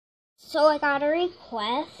So I got a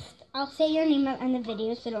request. I'll say your name in the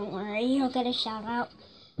video, so don't worry. You'll get a shout out.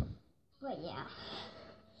 But yeah.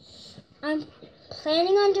 I'm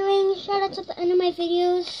planning on doing shout outs at the end of my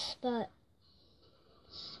videos, but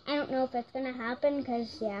I don't know if it's going to happen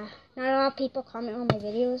because, yeah, not a lot of people comment on my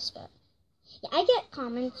videos, but yeah, I get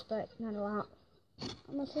comments, but not a lot.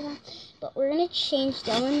 I'm gonna say that. But we're going to change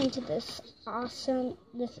Dylan into this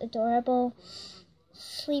adorable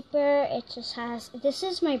sleeper. It just has, this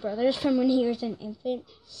is my brother's from when he was an infant.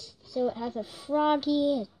 So it has a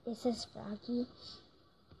froggy, it says froggy,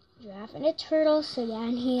 giraffe, and a turtle. So yeah,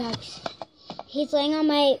 and he's laying on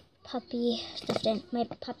my puppy stuffed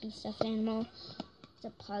animal. It's a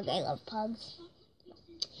pug. I love pugs.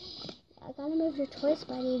 I gotta move your toys,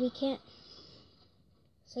 buddy. We can't.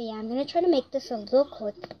 So yeah, I'm gonna try to make this a little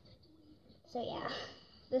quick. So yeah,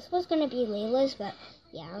 this was gonna be Layla's, but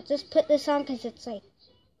yeah, I'll just put this on because it's like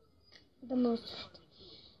the most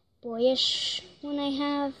boyish one I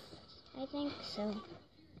have, I think. So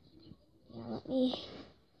yeah,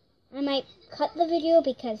 I might cut the video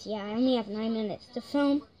because yeah, I only have 9 minutes to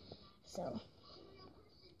film. So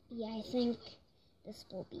yeah, I think this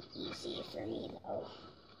will be easy for me though,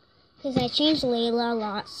 because I changed Layla a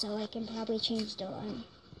lot, so I can probably change Dylan.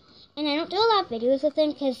 And I don't do a lot of videos with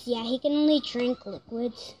him because yeah, he can only drink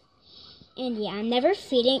liquids. And yeah, I'm never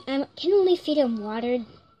feeding. I can only feed him watered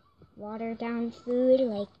down food,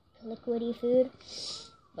 like liquidy food.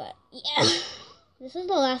 But yeah, this is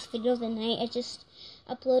the last video of the night. I just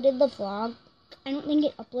uploaded the vlog. I don't think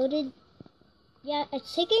it uploaded. Yeah,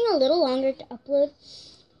 it's taking a little longer to upload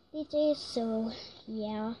these days. So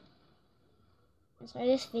yeah, that's why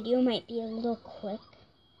this video might be a little quick.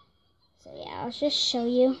 So yeah, I'll just show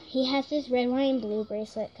you. He has this red, white, and blue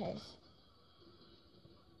bracelet because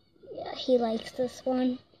yeah, he likes this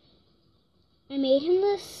one. I made him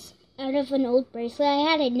this out of an old bracelet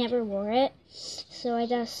I had. I never wore it. So I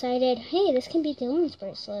decided, hey, this can be Dylan's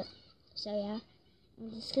bracelet. So yeah,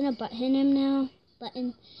 I'm just going to button him now.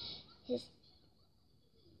 Button his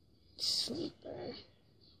sleeper.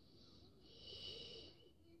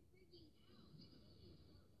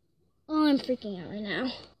 Oh, I'm freaking out right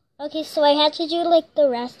now. Okay, so I had to do like the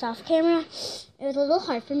rest off camera. It was a little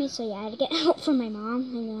hard for me, so yeah, I had to get help from my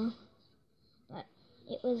mom, I know. But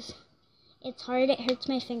it's hard, it hurts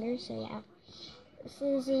my fingers, so yeah. This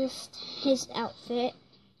is just his outfit.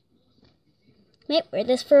 Might wear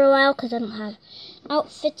this for a while because I don't have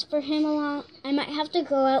outfits for him a lot. I might have to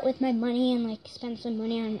go out with my money and like spend some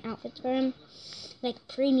money on outfits for him. Like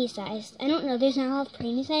preemie sized. I don't know, there's not a lot of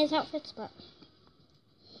preemie sized outfits, but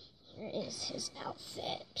here is his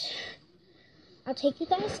outfit. I'll take you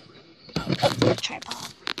guys up to the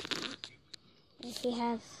tripod.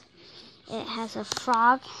 It has a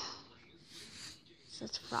frog. So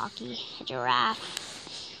it's Froggy, a giraffe,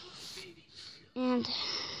 and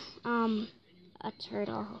a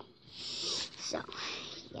turtle. So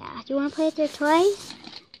yeah, do you want to play with your toys?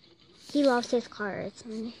 He loves his cards.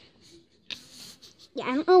 And yeah,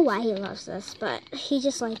 I don't know why he loves this, but he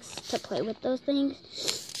just likes to play with those things.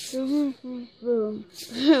 Vroom, vroom, vroom,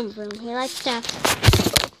 vroom, vroom. He likes to.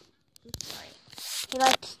 Sorry. He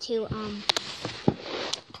likes to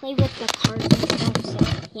play with the cards and stuff. So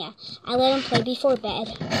yeah, I let him play before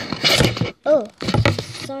bed. Oh,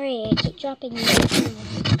 sorry, I keep dropping you.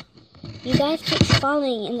 You guys keep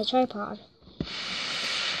falling in the tripod.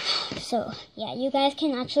 So yeah, you guys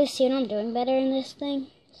can actually see what I'm doing better in this thing.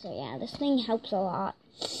 So yeah, this thing helps a lot.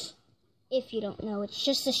 If you don't know, it's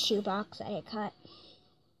just a shoebox that I cut.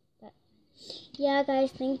 But yeah,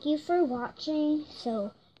 guys, thank you for watching.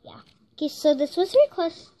 So yeah, okay, so this was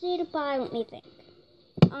requested by, let me think.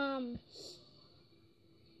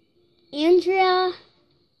 Andrea,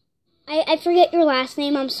 I forget your last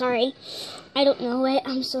name, I'm sorry. I don't know it,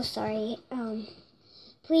 I'm so sorry.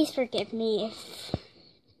 Please forgive me if,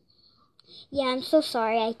 yeah, I'm so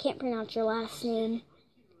sorry, I can't pronounce your last name.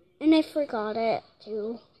 And I forgot it,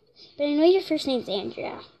 too. But I know your first name's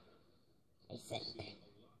Andrea, I think.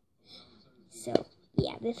 So,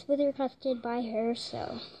 yeah, this was requested by her,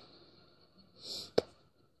 so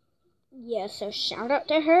yeah, so shout out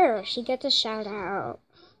to her. She gets a shout out.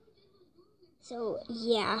 So,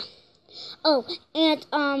 yeah. Oh, and,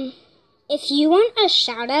 if you want a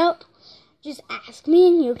shout out, just ask me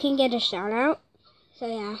and you can get a shout out. So,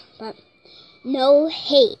 yeah, but no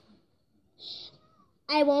hate.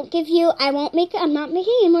 I'm not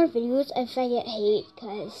making any more videos if I get hate,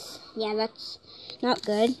 because, yeah, that's not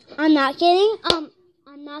good. I'm not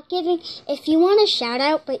giving, if you want a shout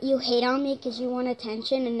out, but you hate on me because you want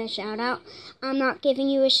attention and a shout out, I'm not giving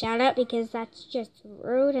you a shout out because that's just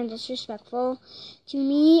rude and disrespectful to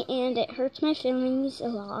me, and it hurts my feelings a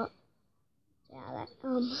lot. Yeah,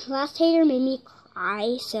 that last hater made me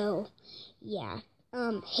cry, so yeah.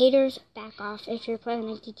 Haters, back off if you're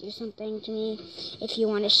planning to do something to me, if you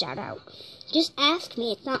want a shout out. Just ask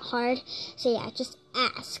me, it's not hard. So yeah, just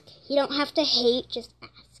ask. You don't have to hate, just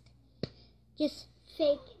ask. Just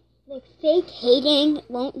fake hating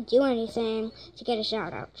won't do anything to get a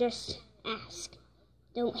shout out. Just ask.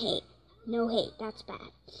 Don't hate. No hate, that's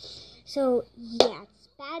bad. So yeah, it's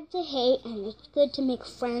bad to hate and it's good to make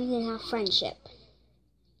friends and have friendship.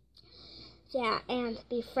 Yeah, and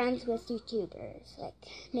be friends with YouTubers, like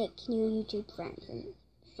make new YouTube friends and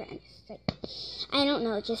friends, like I don't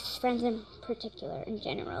know, just friends in particular in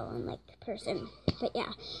general and like person. But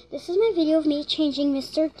yeah, this is my video of me changing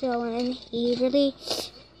Mr. Dylan. He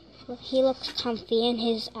looks comfy in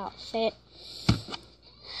his outfit.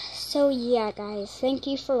 So yeah, guys, thank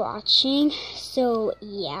you for watching. So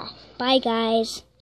yeah, bye guys.